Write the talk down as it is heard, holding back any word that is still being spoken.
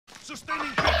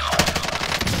Sustaining.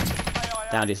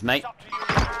 Downed his mate.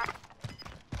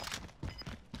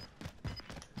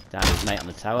 Downed his mate on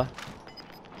the tower.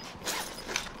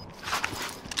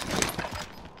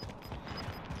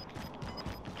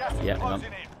 Gas is Yeah,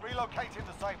 closing in. Relocating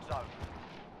the safe zone.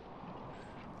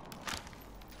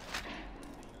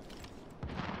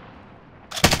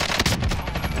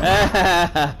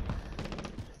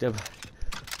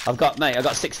 I've got, mate, I've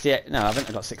got 68. No, I haven't.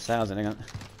 I've got 6,000. Hang on.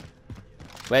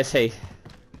 Where's he?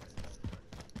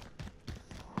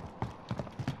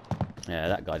 Yeah,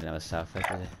 that guy didn't have a south edge,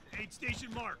 did he? Aid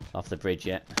station marked. Off the bridge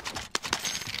yet.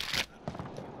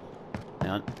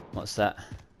 Hang on. What's that?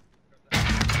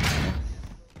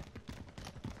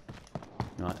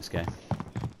 Right, let's go.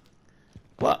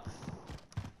 What?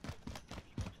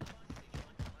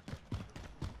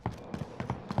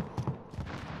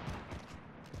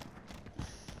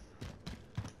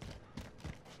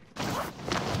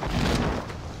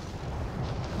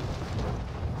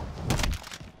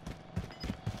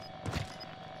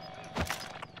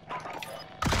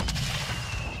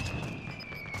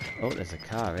 Oh, there's a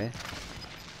car here.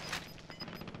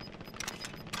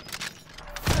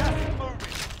 Gas is moving.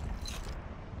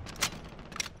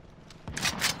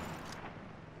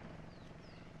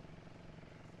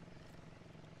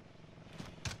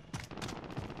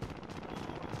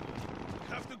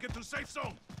 Have to get to safe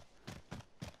zone.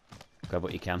 Grab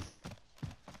what you can.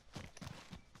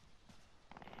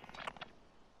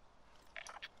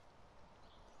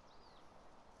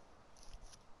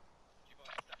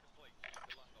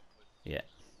 Yeah.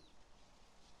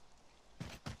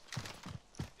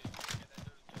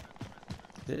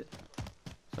 Did it?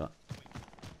 So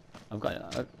I've got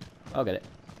it. I'll get it.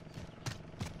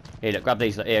 Here, look, grab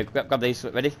these. Look, here, grab these.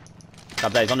 Ready?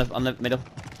 Grab those on the middle.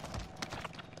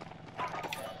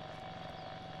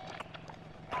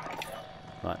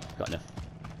 Right, got enough.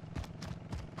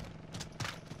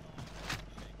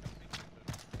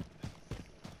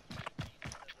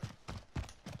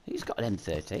 He's got an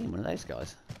M13, one of those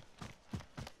guys.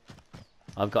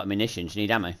 I've got munitions. You need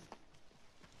ammo?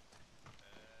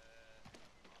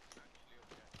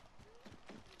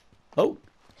 Oh,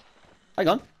 hang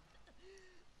on.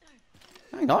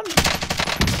 Hang on.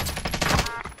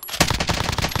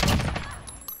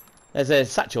 There's a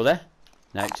satchel there.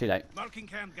 No, too late. Marking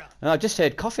handgun. Oh, I just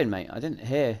heard coughing, mate. I didn't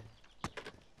hear.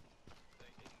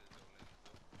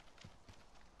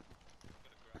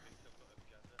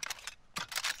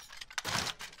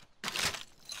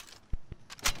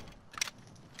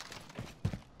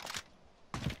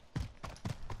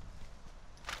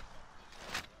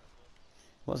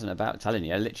 Wasn't about telling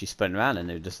you. I literally spun around and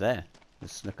they were just there.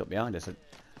 Just snuck up behind us. I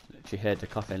literally heard the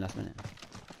coughing last minute.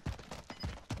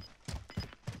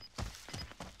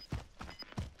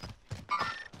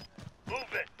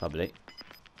 Move it. Probably.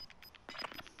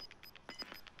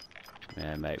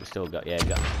 Yeah, mate, we still got. Yeah, we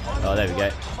got. Oh, there we go.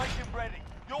 Make him ready.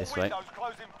 Your This way. window's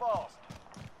closing fast.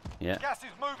 Yeah. Gas is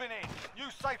moving in.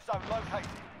 New safe zone located.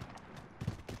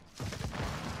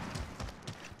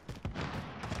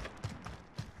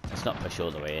 Let's not push all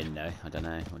the way in, though. I don't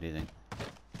know. What do you think?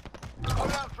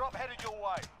 Loadout drop headed your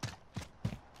way.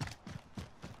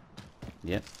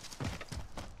 Yep.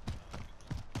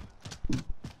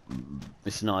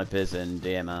 With snipers and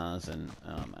DMRs and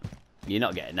oh man, you're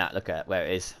not getting that. Look at where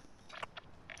it is.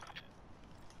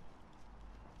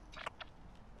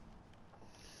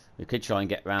 We could try and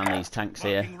get round these tanks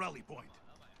here. Marking rally point.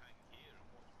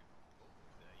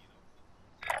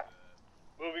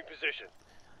 Moving position.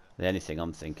 The only thing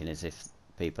I'm thinking is if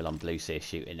people on blue sea are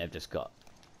shooting, they've just got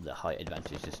the height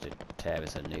advantage just to tear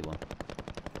us a new one.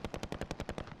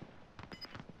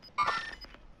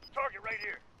 Target right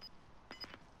here.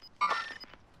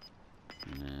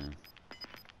 No.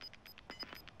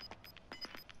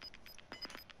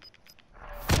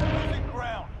 Losing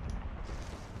ground.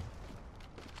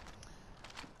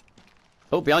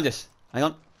 Oh, behind us. Hang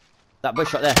on. That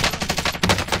bush right there.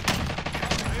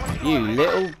 You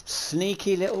little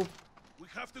sneaky little. We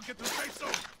have to get to safe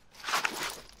zone.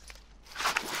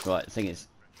 Right, the thing is,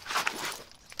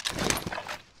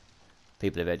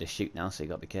 people are ready to shoot now, so you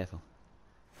got to be careful.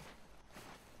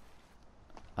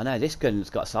 I know this gun's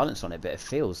got silence on it, but it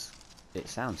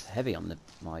sounds heavy on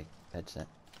my headset.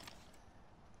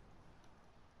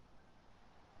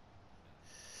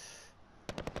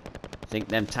 Think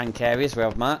them tank areas where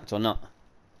I've marked or not?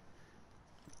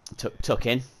 Tuck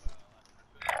in.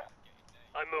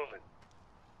 I'm moving.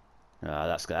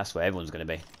 That's where everyone's going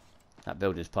to be. That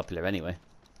building's popular anyway.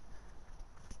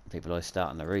 People always start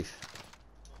on the roof.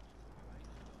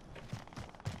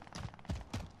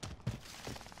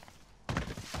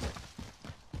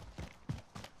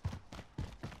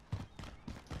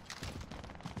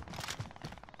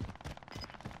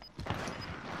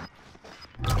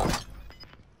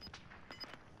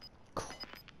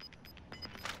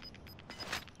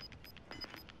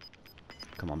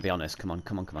 be honest. Come on,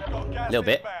 come on, come on. Got gas A little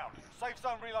bit. inbound. Safe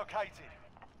zone relocated.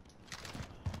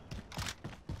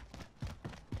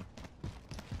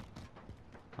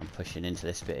 I'm pushing into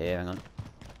this bit here. Hang on.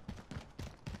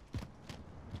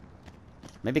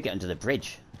 Maybe get under the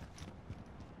bridge.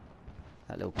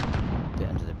 That little bit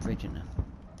under the bridge, isn't there?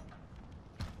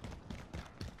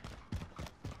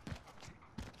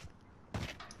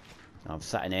 I'm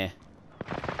sat in here.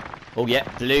 Oh yeah,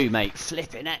 blue, mate.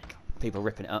 Flipping heck. People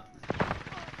ripping it up.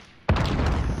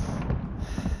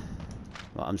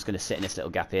 Right, I'm just going to sit in this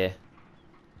little gap here.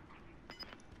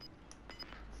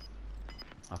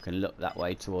 I can look that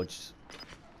way towards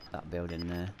that building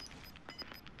there.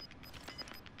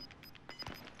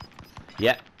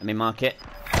 Yeah, let me mark it.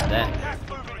 There. Gas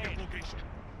moving in. Location.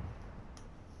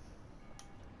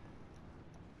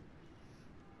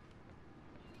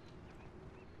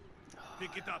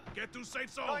 Pick it up. Get to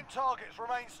safe zone. 9 targets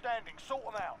remain standing. Sort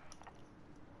them out.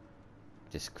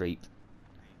 Just creep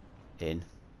in.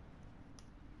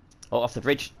 Oh, off the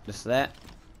bridge. Just there.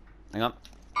 Hang on.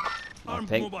 Armed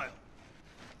Ping. mobile.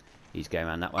 He's going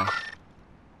around that way.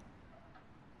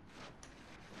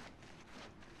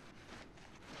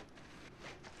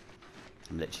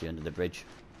 I'm literally under the bridge.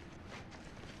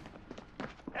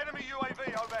 Enemy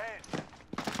UAV overhead.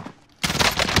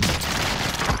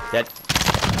 Dead.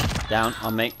 Down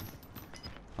on me.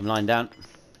 I'm lying down.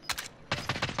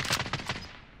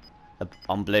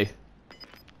 On blue.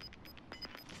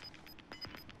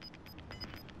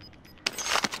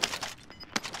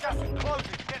 Gas is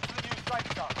closing. Get to the new safe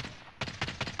zone.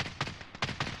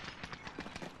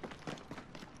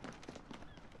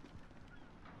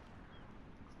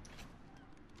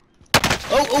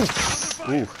 Oh, oh!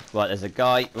 Ooh. Right, there's a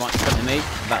guy right in front of me,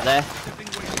 back there,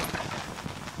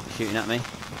 shooting at me.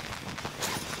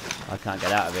 I can't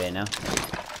get out of here now.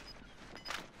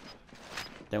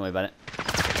 Don't worry about it.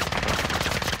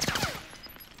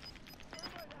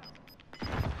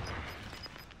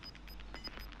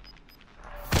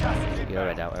 Gas is You're inbound.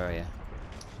 red out, where are you?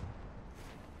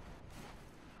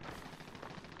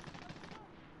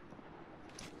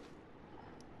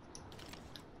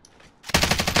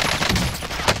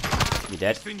 You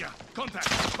dead? Finya. Contact.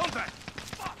 Contact.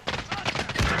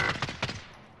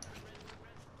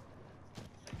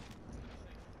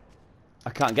 I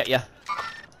can't get you.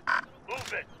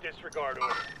 Move it. Disregard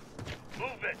order.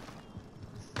 Move it.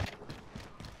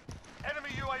 Enemy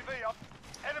UAV up.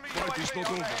 Enemy Right, it's UAV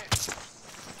not over. overhead.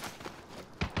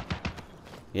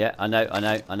 Yeah, I know.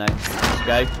 Let's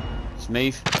go. Let's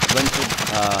move. Run to...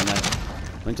 Oh,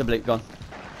 no. Run to blue, gone.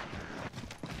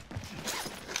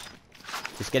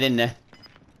 Just get in there.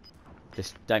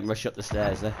 Just don't rush up the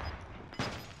stairs there.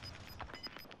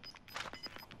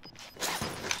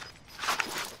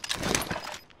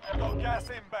 Got gas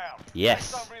inbound. Yes.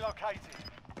 Safe zone relocated.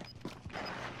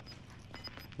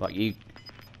 Right, you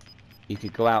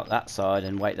could go out that side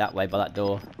and wait that way by that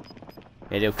door.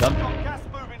 Here they'll come. Got gas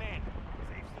moving in.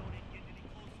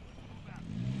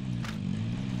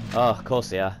 Oh, of course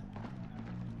they are.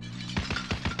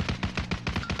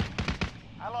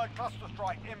 Allied cluster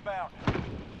strike inbound.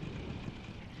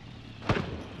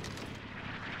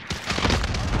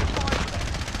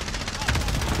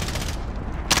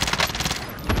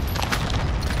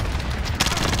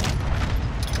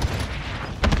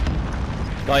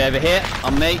 Guy over here,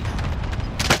 on me.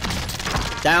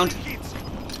 Downed.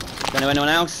 Don't know anyone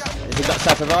else. Has he got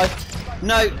self-revive?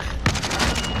 No.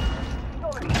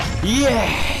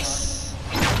 Yes!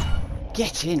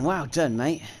 Get in. Well done,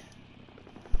 mate.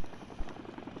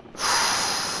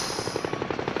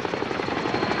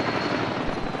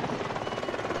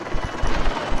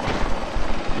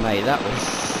 Mate, that was...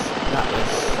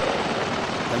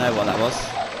 I don't know what that was.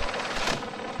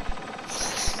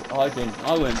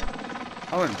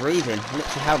 I wasn't breathing. I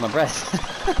literally held my breath.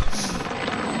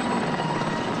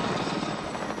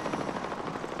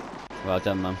 Well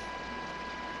done, Mum.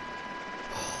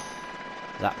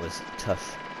 That was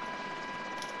tough.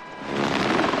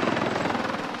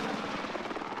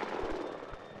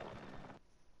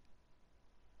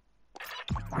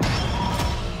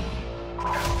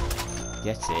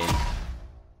 Get in.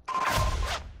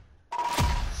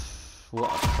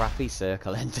 What a crappy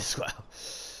circle end as well.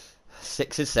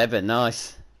 6 and 7,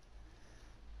 nice.